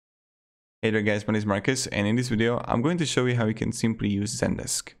Hey there guys, my name is Marcus, and in this video I'm going to show you how you can simply use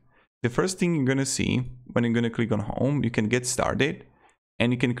Zendesk. The first thing you're going to see when you're going to click on home, you can get started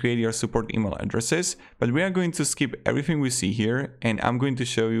and you can create your support email addresses, but we are going to skip everything we see here and I'm going to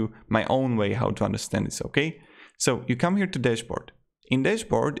show you my own way how to understand this, okay? So you come here to dashboard. In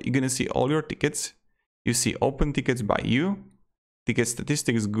dashboard, you're going to see all your tickets. You see open tickets by you, ticket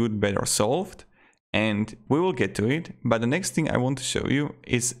statistics, good, bad or solved. And we will get to it, but the next thing I want to show you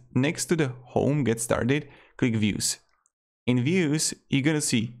is next to the home get started, click views. In views, you're gonna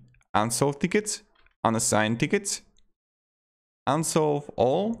see unsolved tickets, unassigned tickets, unsolved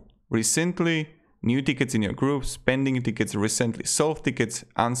all, recently, new tickets in your groups, pending tickets, recently solved tickets,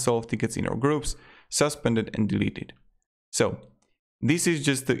 unsolved tickets in your groups, suspended and deleted. So this is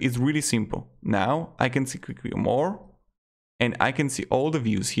just, it's really simple. Now I can see quickly more and I can see all the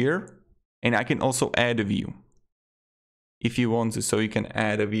views here. And I can also add a view if you want to. So you can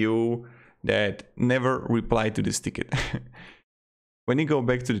add a view that never replied to this ticket. When you go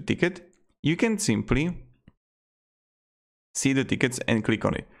back to the ticket, you can simply see the tickets and click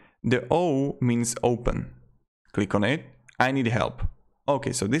on it. The O means open. Click on it. I need help.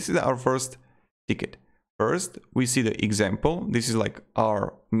 Okay, so this is our first ticket. First, we see the example. This is like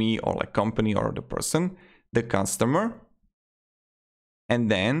me or like company or the person, the customer. And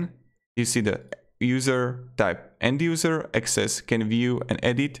then you see the user type end user, access, can view and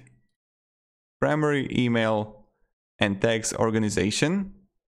edit, primary email and tags organization.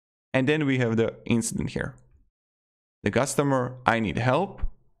 And then we have the incident here. The customer, I need help,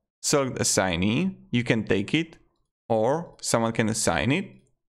 select assignee, you can take it or someone can assign it.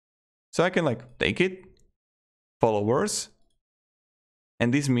 So I can like take it, followers.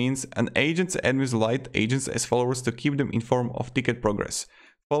 And this means an agent's admins light agents as followers to keep them informed of ticket progress.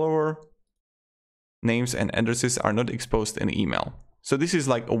 Follower names and addresses are not exposed in email. So this is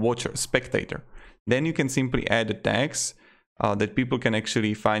like a watcher, spectator. Then you can simply add the tags that people can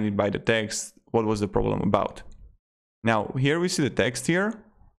actually find it by the text. What was the problem about? Now here we see the text here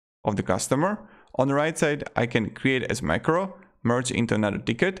of the customer. On the right side, I can create as macro, merge into another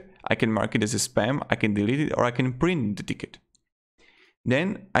ticket. I can mark it as a spam. I can delete it or I can print the ticket.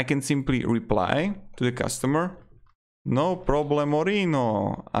 Then I can simply reply to the customer. No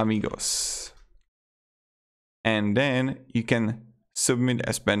problemorino, amigos. And then you can submit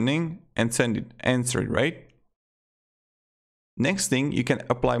as pending and answer it, right? Next thing, you can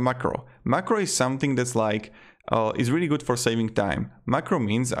apply macro. Macro is something that's like, is really good for saving time. Macro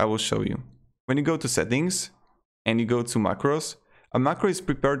means, I will show you. When you go to settings and you go to macros, a macro is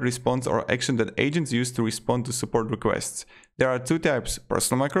prepared response or action that agents use to respond to support requests. There are two types,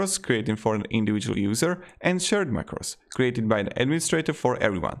 personal macros created for an individual user and shared macros created by the administrator for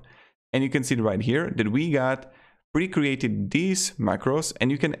everyone. And you can see right here that we got pre-created these macros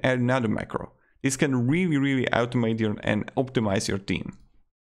and you can add another macro. This can really automate and optimize your team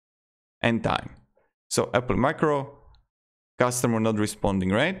and time. So apply macro, customer not responding,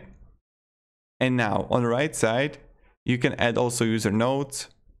 right? And now on the right side, you can add also user notes.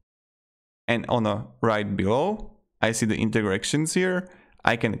 And on the right below, I see the interactions here.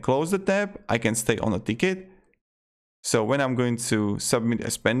 I can close the tab. I can stay on a ticket. So when I'm going to submit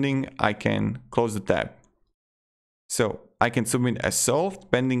as pending, I can close the tab. So I can submit as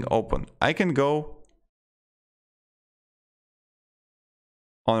solved, pending, open. I can go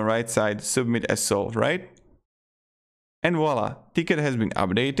on the right side, submit as solved, right? And voila, ticket has been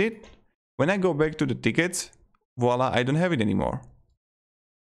updated. When I go back to the tickets, voila, I don't have it anymore,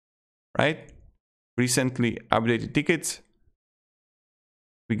 right? Recently updated tickets.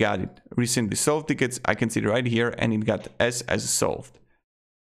 We got it. Recently solved tickets. I can see it right here and it got S as solved.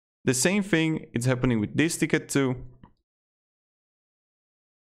 The same thing is happening with this ticket too.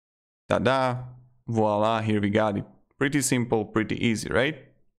 Ta-da, voila, here we got it. Pretty simple, pretty easy, right?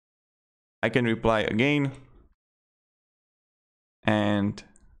 I can reply again and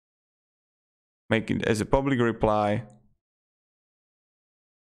make it as a public reply,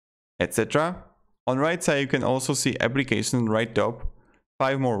 etc. On the right side, you can also see application right top,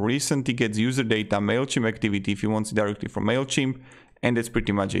 5 more recent tickets, user data, MailChimp activity if you want it directly from MailChimp, and that's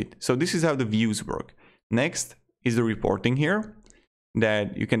pretty much it. So this is how the views work. Next is the reporting here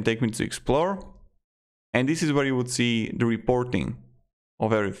that you can take me to explore. And this is where you would see the reporting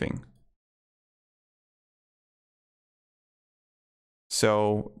of everything.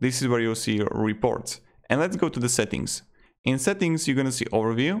 So this is where you'll see your reports. And let's go to the settings. In settings, you're going to see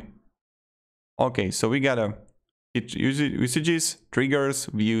overview. Okay, so we got a usages, triggers,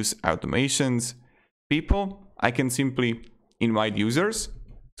 views, automations, people. I can simply invite users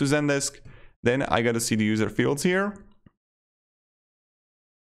to Zendesk. Then I got to see the user fields here.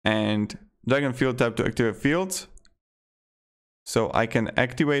 And drag on field type to activate fields. So I can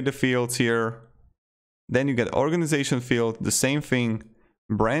activate the fields here. Then you get organization field, the same thing,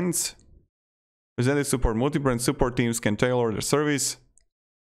 brands. Zendesk support multi-brand support teams can tailor their service.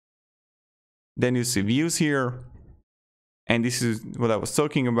 Then you see views here. And this is what I was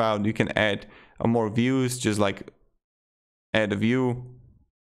talking about. You can add more views, just like add a view.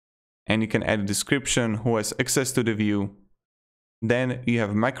 And you can add a description, who has access to the view. Then you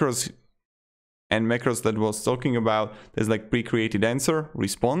have macros, and macros that I was talking about. There's like pre-created answer,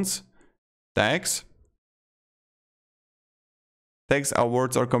 response, tags. Tags are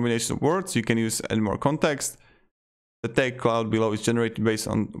words or combination of words. You can use add more context. The tag cloud below is generated based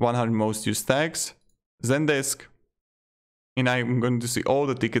on 100 most used tags. Zendesk. And I'm going to see all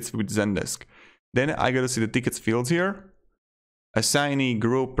the tickets with Zendesk. Then I got to see the tickets fields here. Assignee,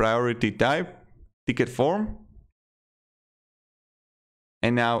 group, priority, type, ticket form.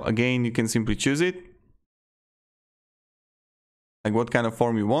 And now again, you can simply choose it. Like what kind of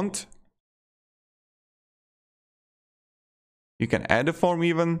form you want. You can add a form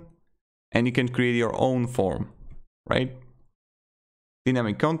even. And you can create your own form, right?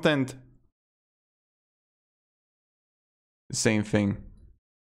 Dynamic content. The same thing.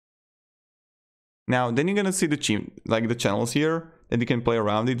 Now, then you're gonna see the channels here that you can play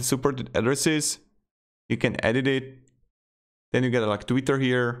around it. The supported addresses, you can edit it. Then you get like Twitter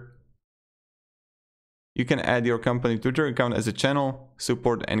here. You can add your company Twitter account as a channel,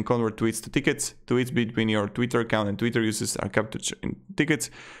 support and convert tweets to tickets. Tweets between your Twitter account and Twitter users are captured in tickets.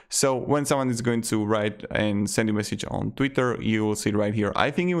 So when someone is going to write and send a message on Twitter, you will see it right here.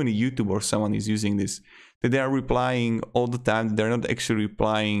 I think even YouTube or someone is using this, that they are replying all the time. They're not actually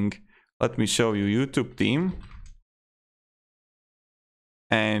replying. Let me show you YouTube team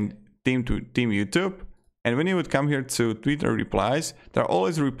and team to team YouTube. And when you would come here to Twitter replies, they're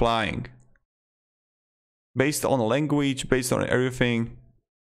always replying based on language, based on everything.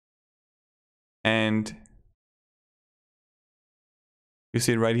 And you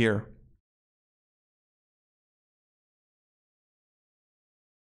see it right here.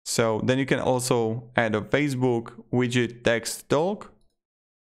 So then you can also add a Facebook widget, text, talk,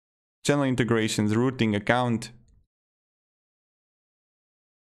 channel integrations, routing, account.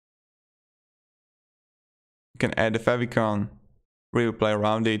 You can add a favicon, really play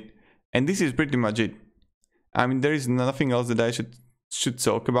around it. And this is pretty much it. I mean, there is nothing else that I should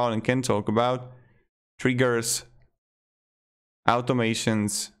talk about and can talk about. Triggers,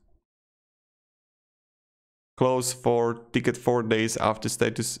 automations, close for ticket 4 days after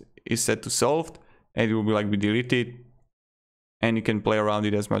status is set to solved, and it will be deleted. And you can play around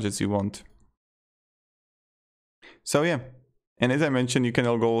it as much as you want. So yeah, and as I mentioned, you can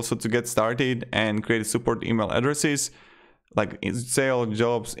go also to get started and create support email addresses like sales,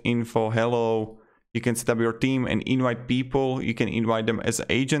 jobs, info, hello. You can set up your team and invite people. You can invite them as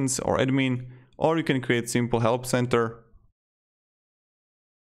agents or admin, or you can create simple help center,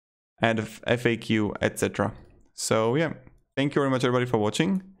 add a FAQ, etc. So yeah, thank you very much everybody for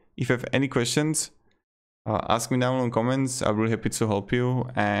watching. If you have any questions, ask me down in the comments. I'll be really happy to help you,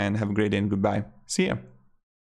 and have a great day and goodbye. See ya.